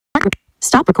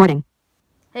Stop recording.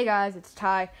 Hey guys, it's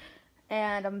Ty,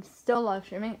 and I'm still live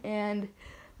streaming, and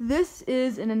this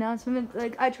is an announcement.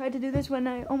 Like, I tried to do this when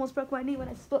I almost broke my knee, when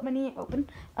I split my knee open.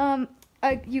 You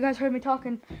guys heard me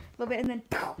talking a little bit, and then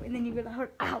you heard,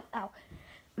 ow, ow.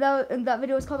 That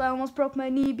video was called I Almost Broke My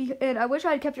Knee, and I wish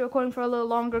I had kept it recording for a little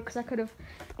longer, because that could have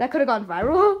gone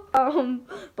viral,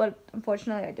 but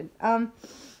unfortunately I didn't.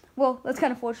 Well, that's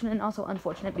kind of fortunate and also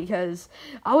unfortunate because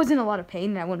I was in a lot of pain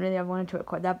and I wouldn't really have wanted to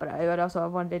record that, but I would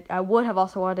have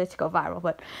also wanted it to go viral.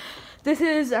 But this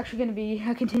is actually going to be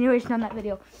a continuation on that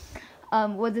video.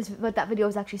 What that video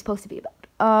was actually supposed to be about.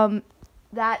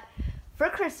 That for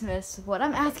Christmas, what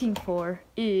I'm asking for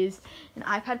is an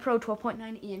iPad Pro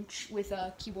 12.9 inch with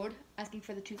a keyboard, asking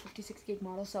for the 256 gig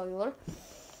model cellular,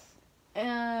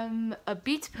 a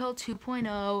Beats Pill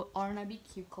 2.0 RNIB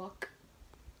Q clock.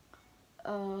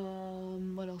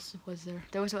 What else was there?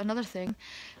 There was another thing.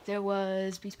 There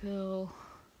was Beats Pill.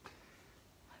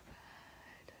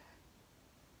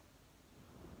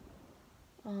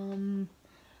 Asking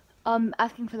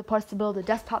for the parts to build a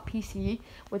desktop PC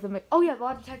with a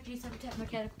Logitech G710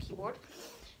 mechanical keyboard,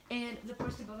 and the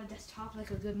parts to build a desktop,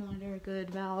 like a good monitor, a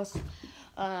good mouse,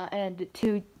 and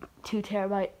 2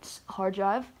 terabytes hard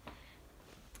drive.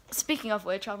 Speaking of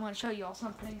which, I want to show you all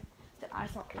something that I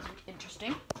thought was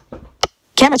interesting.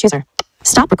 Camera chooser.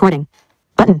 Stop recording.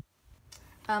 Button.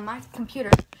 My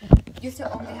computer used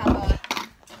to only have a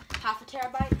half a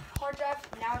terabyte hard drive.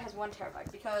 Now it has 1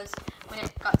 terabyte because when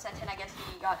it got sent in, I guess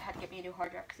he had to get me a new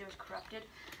hard drive because it was corrupted.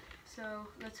 So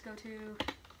let's go to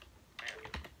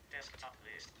desktop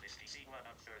list PC 1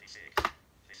 of 36.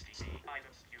 List PC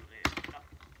items view list.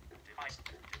 Device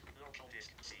local disk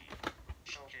C.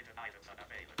 Show hidden items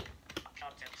unavailable.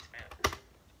 Context menu.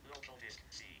 Local disk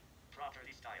C.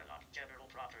 Properties dialog. General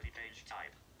property page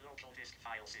type. Local disk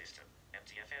file system.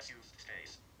 MTFS used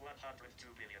space.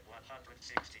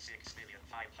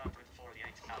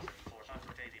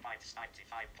 102,166,548,480 bytes.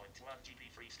 95.1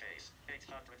 GB free space.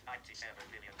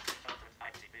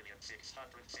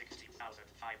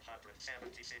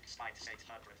 897,660,576 bytes.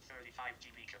 835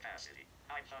 GB capacity.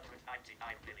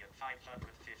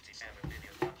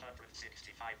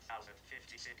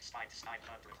 999,557,165,056 bytes.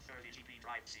 930 GB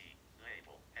drive C.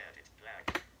 Label. Edit.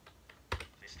 Black.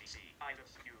 List PC.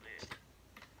 Items view list.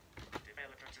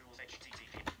 Developer tools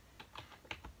HTTP.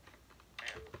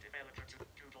 Developer to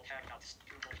Google Hangouts.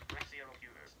 Google Rec 0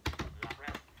 users.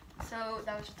 So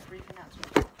that was just a brief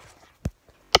announcement.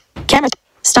 Camera.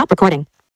 Stop recording.